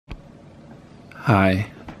Hi.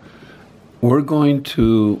 We're going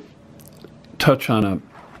to touch on an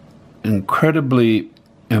incredibly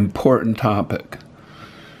important topic.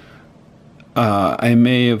 I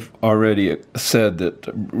may have already said that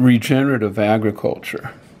regenerative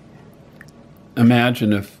agriculture.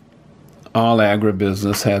 Imagine if all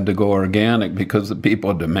agribusiness had to go organic because the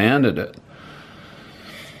people demanded it.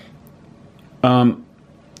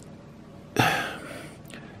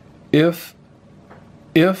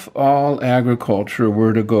 If all agriculture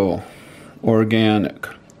were to go organic,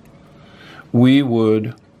 we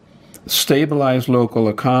would stabilize local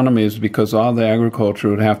economies because all the agriculture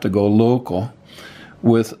would have to go local,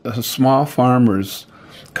 with small farmers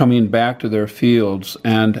coming back to their fields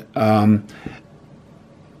and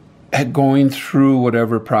going through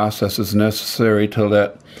whatever process is necessary to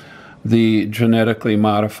let the genetically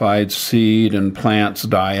modified seed and plants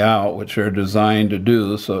die out, which they're designed to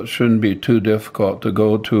do, so it shouldn't be too difficult to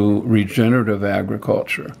go to regenerative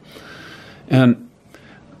agriculture. And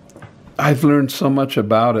I've learned so much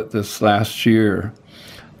about it this last year.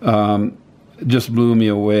 Just blew me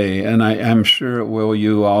away, and I'm sure it will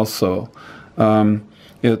you also.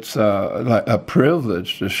 It's a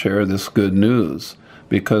privilege to share this good news,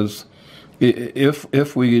 because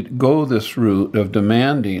if we go this route of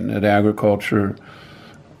demanding that agriculture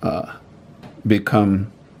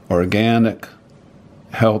become organic,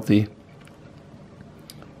 healthy,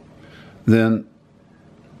 then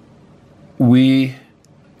we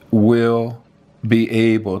will be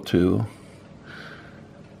able to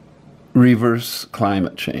reverse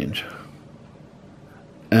climate change.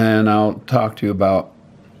 And I'll talk to you about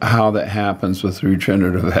how that happens with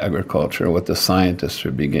regenerative agriculture, what the scientists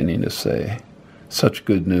are beginning to say. Such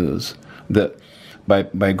good news that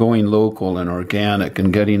by going local and organic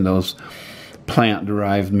and getting those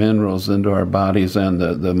plant-derived minerals into our bodies and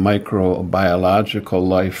the microbiological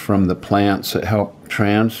life from the plants that help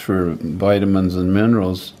transfer vitamins and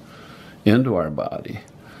minerals into our body,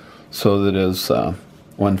 so that, as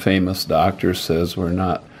one famous doctor says, we're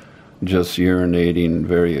not just urinating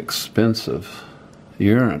very expensive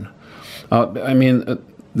urine.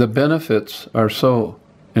 The benefits are so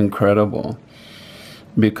incredible,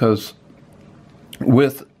 because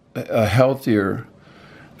with a healthier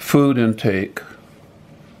food intake,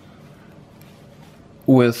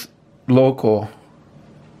 with local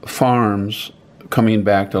farms coming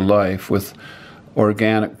back to life, with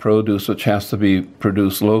organic produce which has to be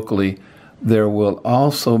produced locally, there will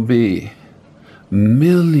also be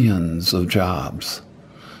millions of jobs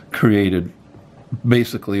created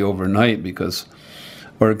basically overnight, because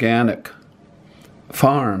organic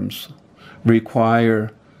farms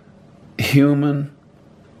require human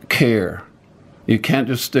care. You can't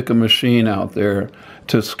just stick a machine out there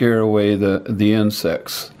to scare away the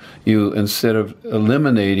insects. Instead of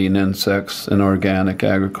eliminating insects in organic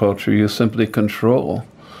agriculture, you simply control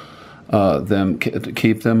them, to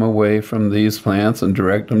keep them away from these plants and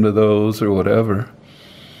direct them to those or whatever,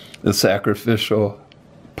 the sacrificial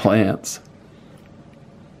plants.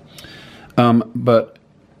 But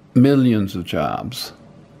millions of jobs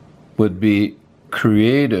would be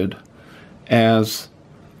created as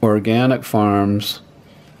organic farms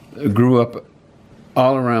grew up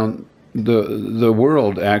all around the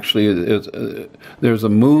world. Actually, there's a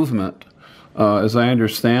movement, as I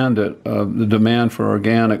understand it, the demand for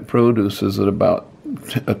organic produce is at about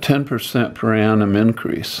a 10% per annum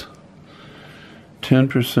increase.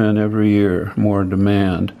 10% every year more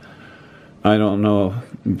demand. I don't know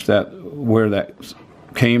where that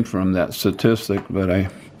came from, that statistic, but I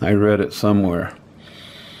read it somewhere.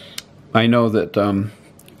 I know that,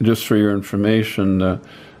 just for your information,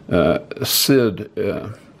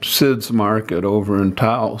 Sid's Market over in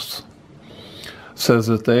Taos says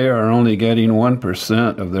that they are only getting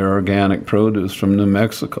 1% of their organic produce from New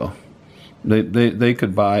Mexico. They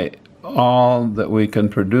could buy all that we can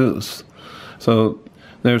produce. So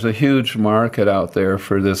there's a huge market out there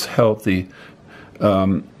for this healthy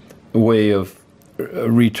way of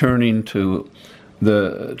returning to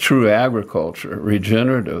the true agriculture,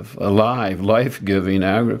 regenerative, alive, life-giving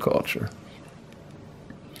agriculture.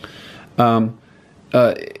 The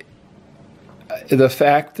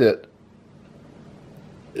fact that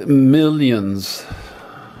millions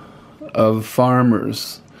of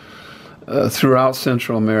farmers throughout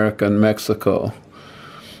Central America and Mexico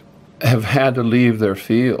have had to leave their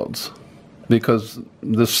fields because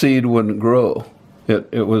the seed wouldn't grow.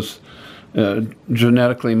 It was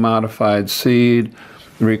genetically modified seed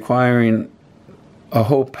requiring a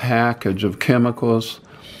whole package of chemicals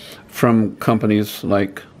from companies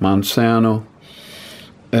like Monsanto,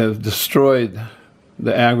 have destroyed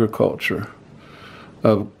the agriculture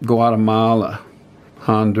of Guatemala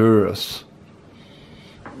Honduras,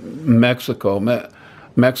 Mexico.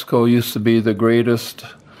 Mexico used to be the greatest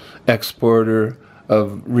exporter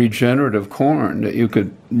of regenerative corn, that you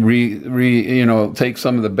could take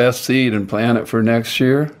some of the best seed and plant it for next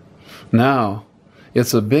year. Now,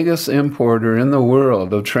 it's the biggest importer in the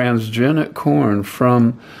world of transgenic corn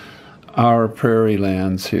from our prairie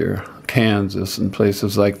lands here, Kansas and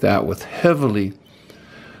places like that, with heavily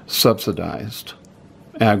subsidized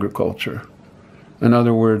agriculture. In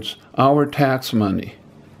other words, our tax money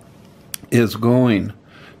is going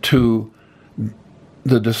to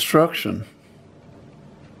the destruction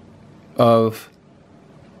of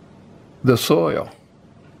the soil,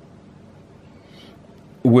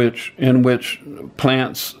 in which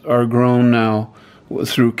plants are grown now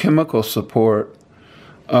through chemical support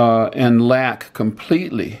and lack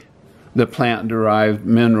completely the plant-derived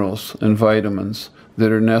minerals and vitamins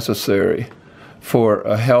that are necessary for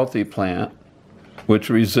a healthy plant, which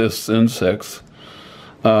resists insects,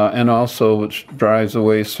 and also which drives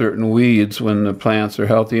away certain weeds when the plants are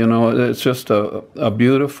healthy. It's just a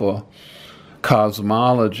beautiful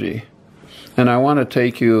cosmology. And I want to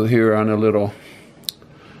take you here on a little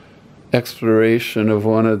exploration of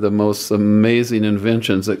one of the most amazing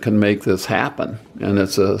inventions that can make this happen. And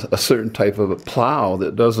it's a certain type of a plow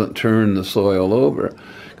that doesn't turn the soil over.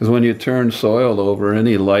 Because when you turn soil over,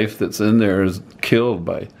 any life that's in there is killed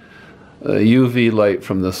by UV light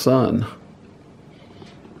from the sun.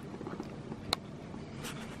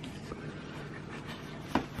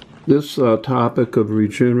 This topic of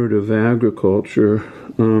regenerative agriculture,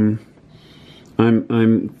 I'm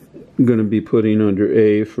going to be putting under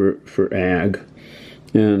A for ag,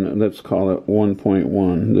 and let's call it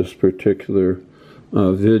 1.1, this particular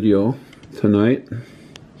video tonight.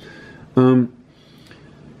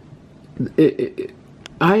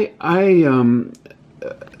 I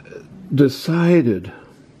decided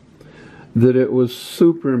that it was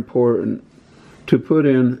super important to put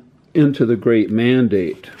into the Great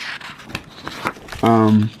Mandate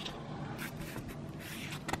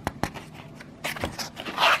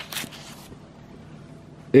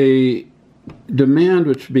a demand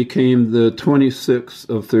which became the 26th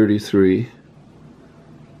of 33,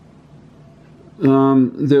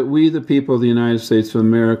 that we, the people of the United States of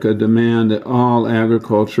America, demand that all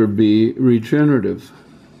agriculture be regenerative,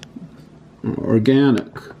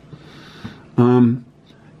 organic.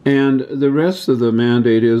 And the rest of the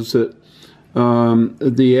mandate is that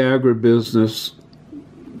the agribusiness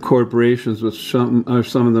corporations, which are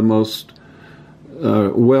some of the most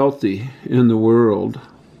wealthy in the world,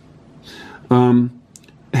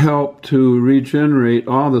 help to regenerate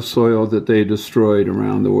all the soil that they destroyed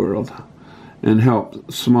around the world, and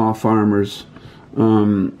help small farmers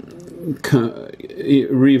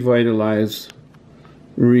revitalize,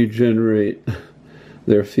 regenerate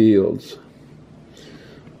their fields.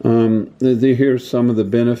 Here's some of the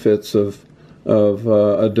benefits of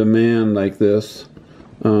a demand like this.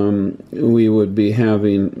 We would be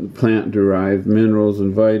having plant-derived minerals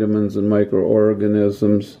and vitamins and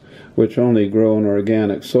microorganisms which only grow in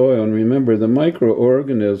organic soil. And remember, the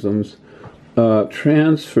microorganisms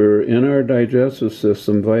transfer in our digestive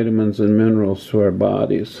system vitamins and minerals to our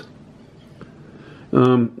bodies.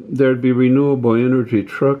 There'd be renewable energy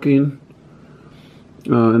trucking.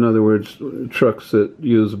 In other words, trucks that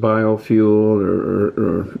use biofuel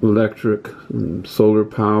or electric and solar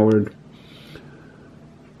powered.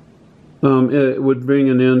 It would bring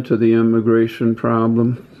an end to the immigration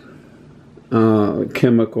problem.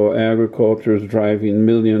 Chemical agriculture is driving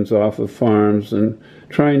millions off of farms and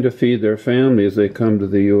trying to feed their families. They come to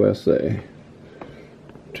the USA,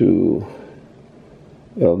 to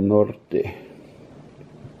El Norte.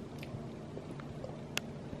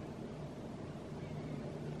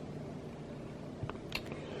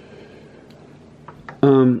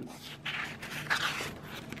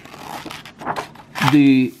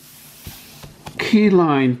 The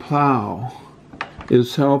keyline plow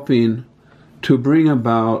is helping to bring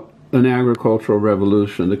about an agricultural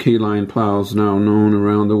revolution. The keyline plow is now known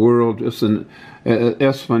around the world. Just in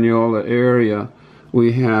Española area,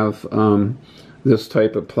 we have this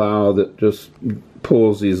type of plow that just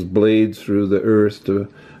pulls these blades through the earth to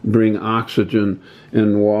bring oxygen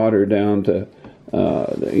and water down to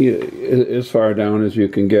as far down as you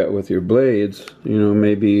can get with your blades,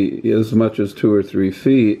 maybe as much as 2 or 3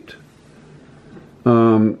 feet.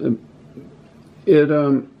 It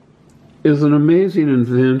is an amazing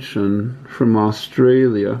invention from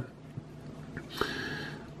Australia.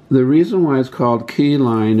 The reason why it's called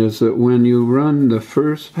keyline is that when you run the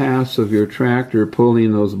first pass of your tractor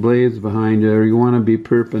pulling those blades behind you want to be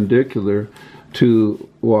perpendicular to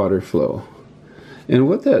water flow. And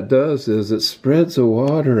what that does is it spreads the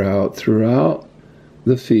water out throughout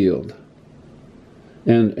the field.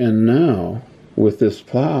 And now, with this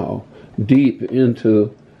plow, deep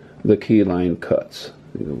into the keyline cuts.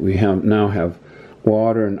 We now have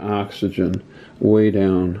water and oxygen way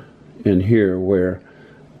down in here where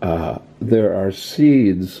there are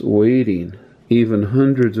seeds waiting even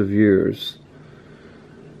hundreds of years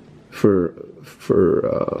for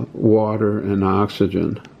water and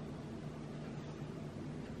oxygen.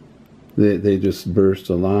 They just burst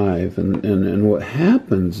alive, and what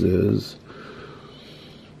happens is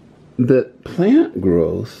that plant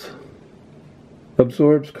growth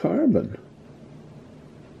absorbs carbon.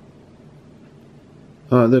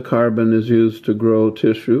 The carbon is used to grow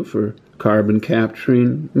tissue for carbon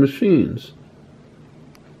capturing machines.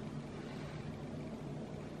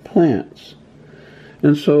 Plants.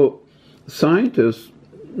 And so scientists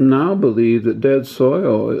now believe that dead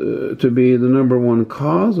soil to be the #1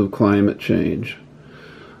 cause of climate change.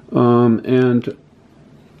 And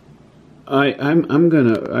I'm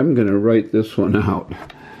gonna write this one out.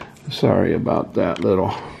 Sorry about that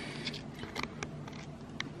little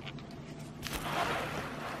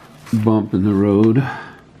bump in the road.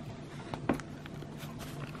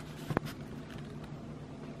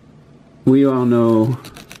 We all know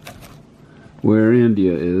where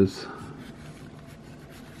India is.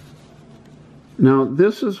 Now,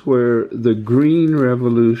 this is where the Green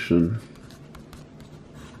Revolution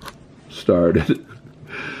started.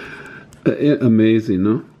 Amazing,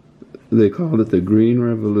 no? They called it the Green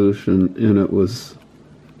Revolution, and it was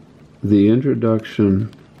the introduction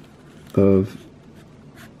of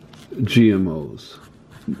GMOs,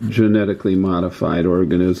 genetically modified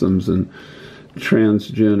organisms, and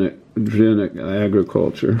transgenic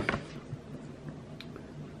agriculture.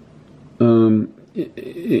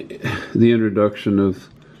 The introduction of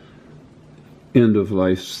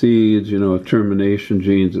end-of-life seeds, termination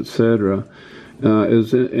genes, etc.,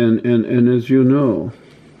 and as you know,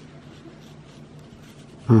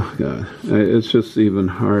 oh God, it's just even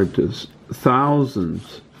hard to.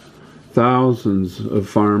 Thousands of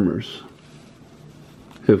farmers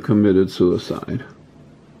have committed suicide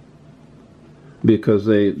because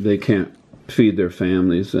they can't feed their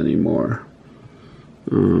families anymore.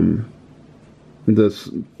 This,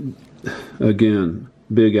 again,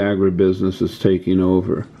 big agribusiness is taking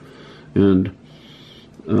over, and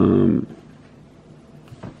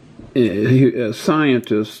a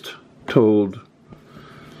scientist told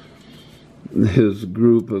his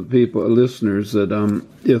group of people, listeners, that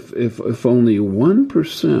if only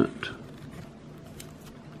 1%,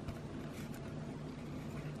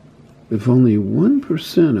 if only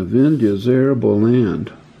 1% of India's arable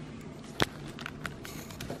land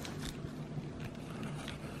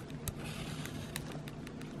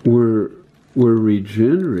were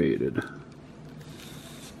regenerated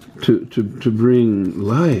to bring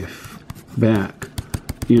life back,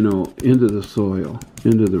 into the soil,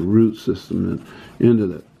 into the root system, and into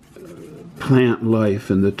the plant life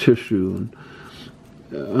and the tissue,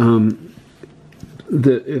 and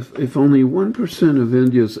that if only 1% of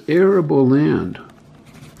India's arable land,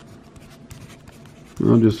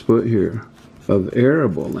 I'll just put here, of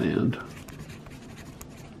arable land,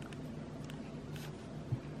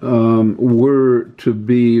 were to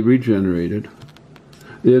be regenerated,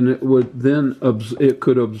 then it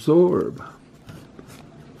could absorb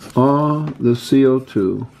all the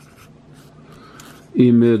CO2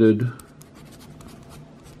 emitted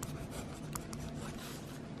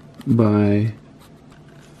by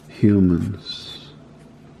humans.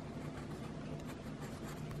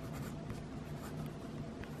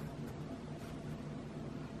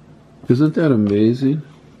 Isn't that amazing?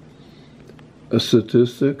 A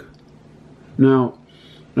statistic. Now,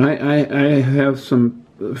 I have some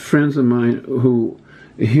friends of mine who,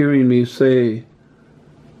 hearing me say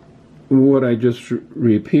what I just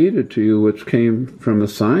repeated to you, which came from a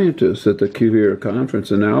scientist at the Cuvier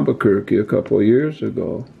conference in Albuquerque a couple of years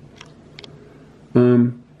ago,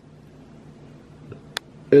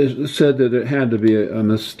 it said that it had to be a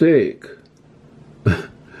mistake.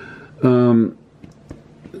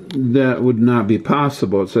 That would not be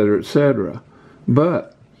possible, etc., etc.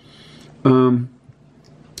 But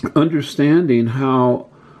understanding how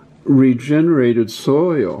regenerated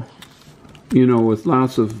soil, with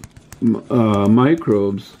lots of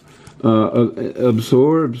microbes,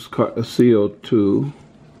 absorbs CO2,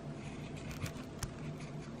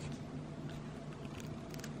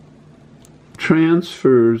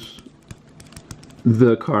 transfers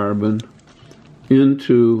the carbon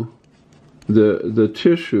into the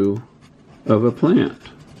tissue of a plant.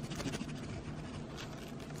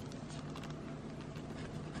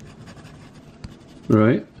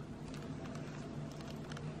 right?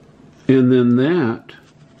 And then that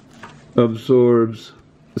absorbs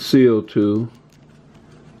CO2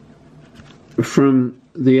 from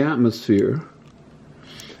the atmosphere.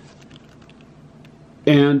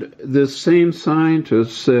 And this same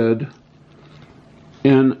scientist said,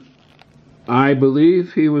 and I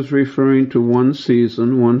believe he was referring to one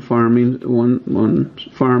season, one farming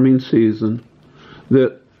season,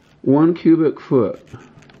 that 1 cubic foot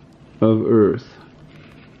of earth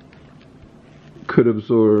could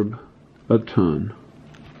absorb a ton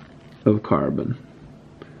of carbon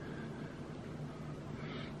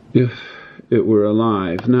if it were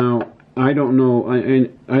alive. Now, I don't know.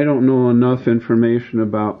 I don't know enough information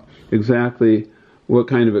about exactly what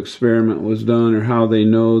kind of experiment was done or how they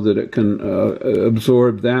know that it can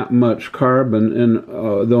absorb that much carbon. And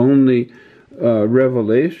the only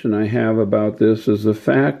revelation I have about this is the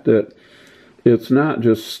fact that it's not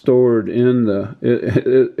just stored in the,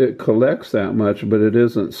 it collects that much, but it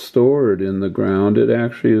isn't stored in the ground. It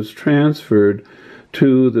actually is transferred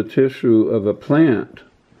to the tissue of a plant,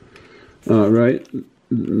 right?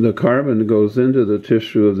 The carbon goes into the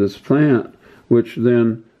tissue of this plant, which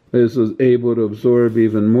then is able to absorb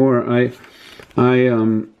even more.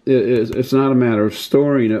 It's not a matter of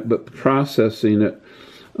storing it, but processing it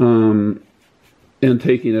and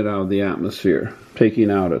taking it out of the atmosphere,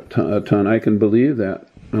 taking out a ton. I can believe that,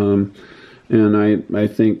 and I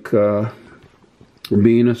think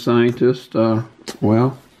being a scientist,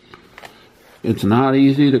 well, it's not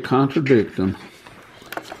easy to contradict them.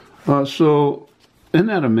 So, isn't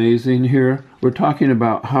that amazing? Here we're talking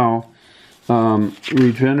about how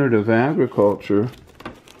regenerative agriculture,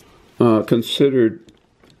 considered,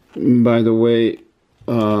 by the way,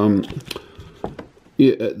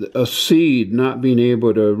 a seed not being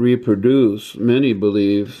able to reproduce, many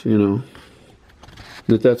believe, you know,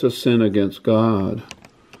 that that's a sin against God.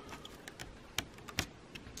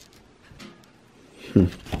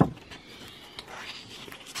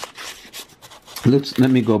 Let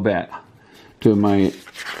me go back to my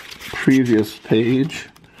previous page.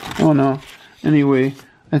 Oh no. Anyway,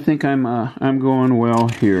 I think I'm going well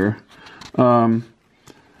here.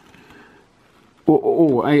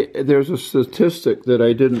 There's a statistic that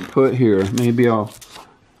I didn't put here. Maybe I'll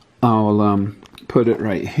put it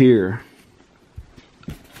right here.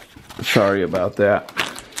 Sorry about that.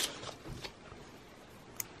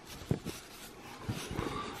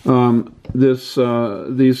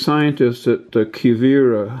 These scientists at the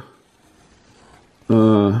Kivira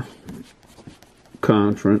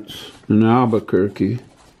conference in Albuquerque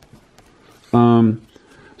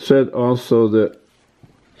said also that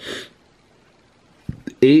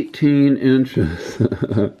 18 inches,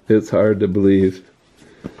 it's hard to believe.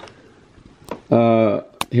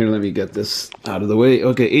 Here, let me get this out of the way.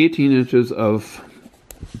 Okay, 18 inches of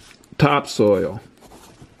topsoil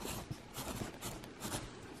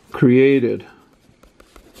created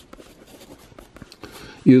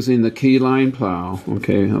using the keyline plow.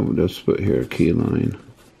 Okay, I'll just put here keyline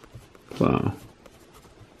plow.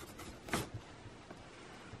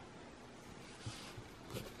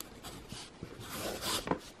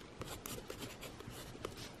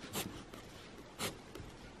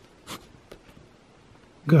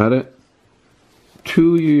 Got it?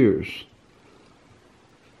 2 years.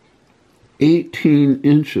 18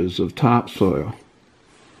 inches of topsoil.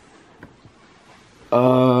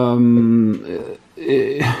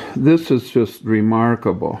 This is just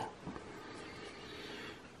remarkable.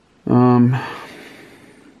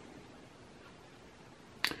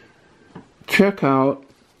 Check out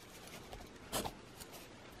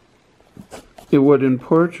what in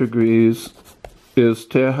Portuguese is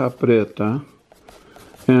terra preta,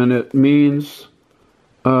 and it means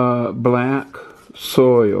black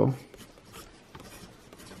soil.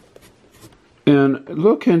 And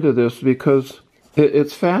look into this, because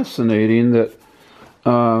it's fascinating that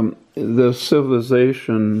the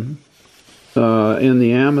civilization in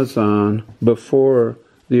the Amazon, before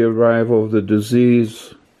the arrival of the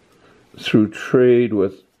disease through trade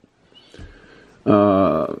with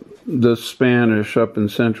the Spanish up in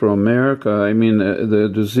Central America, I mean, the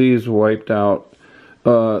disease wiped out,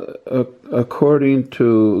 according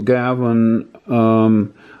to Gavin,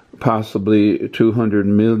 possibly 200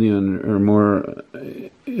 million or more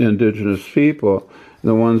indigenous people.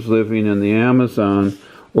 The ones living in the Amazon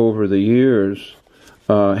over the years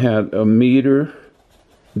had a meter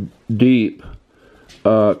deep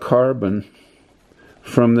carbon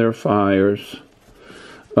from their fires,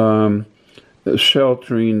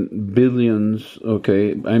 sheltering billions,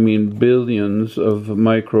 billions of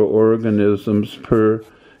microorganisms per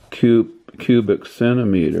cubic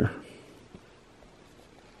centimeter.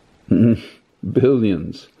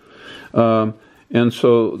 Billions. And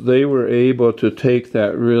so they were able to take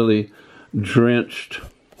that really drenched,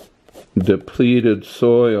 depleted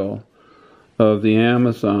soil of the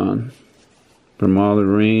Amazon from all the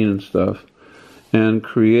rain and stuff and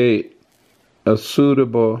create a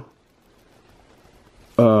suitable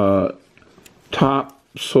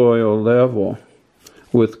topsoil level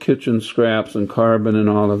with kitchen scraps and carbon and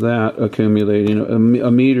all of that accumulating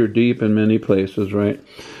a meter deep in many places, right?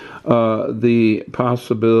 The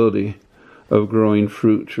possibility of growing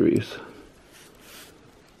fruit trees.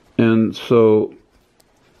 And so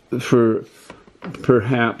for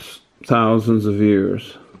perhaps thousands of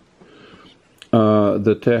years,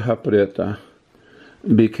 the terra preta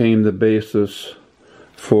became the basis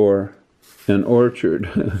for an orchard.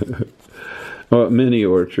 Well, many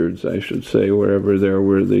orchards, I should say, wherever there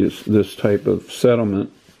were this type of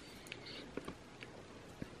settlement.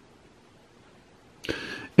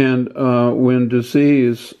 And when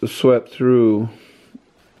disease swept through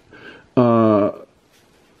from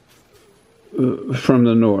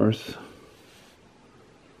the north,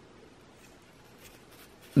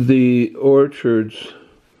 the orchards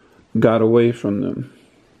got away from them.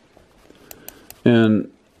 And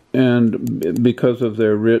because of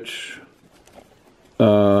their rich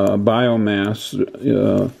biomass,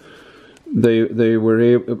 they were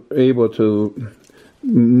able to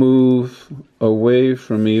move away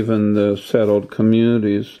from even the settled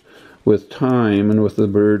communities with time and with the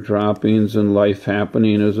bird droppings and life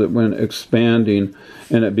happening as it went expanding,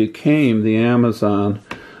 and it became the Amazon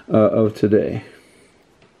of today.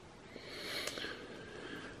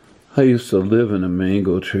 I used to live in a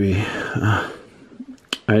mango tree.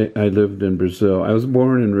 I lived in Brazil. I was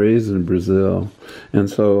born and raised in Brazil, and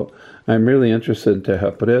so I'm really interested in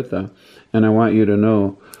terra preta, and I want you to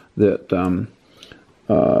know that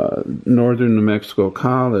Northern New Mexico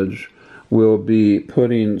College will be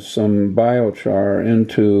putting some biochar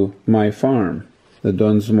into my farm, the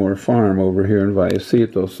Dunsmore farm over here in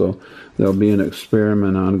Vallecito. So there'll be an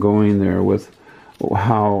experiment ongoing there with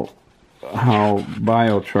how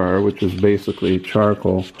biochar, which is basically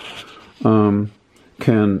charcoal,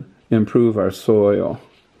 can improve our soil,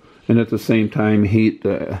 and at the same time heat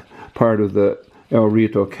the part of the El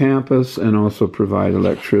Rito campus and also provide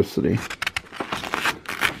electricity.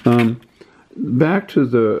 Back to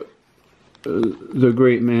the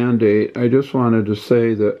great mandate, I just wanted to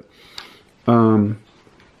say that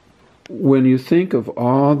when you think of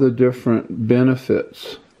all the different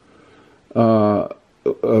benefits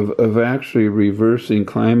of actually reversing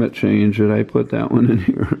climate change, did I put that one in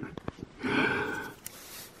here?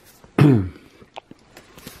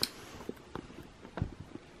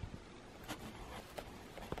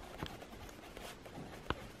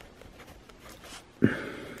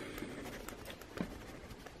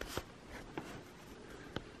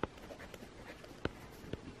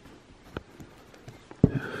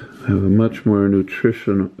 Have a much more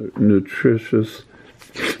nutritious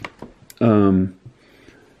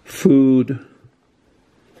food,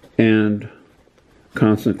 and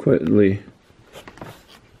consequently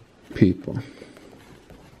people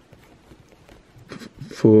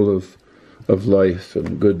full of life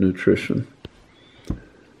and good nutrition.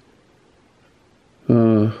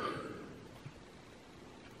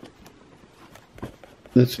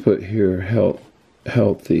 Let's put here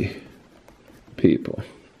healthy people.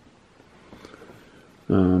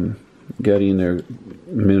 Getting their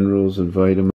minerals and vitamins.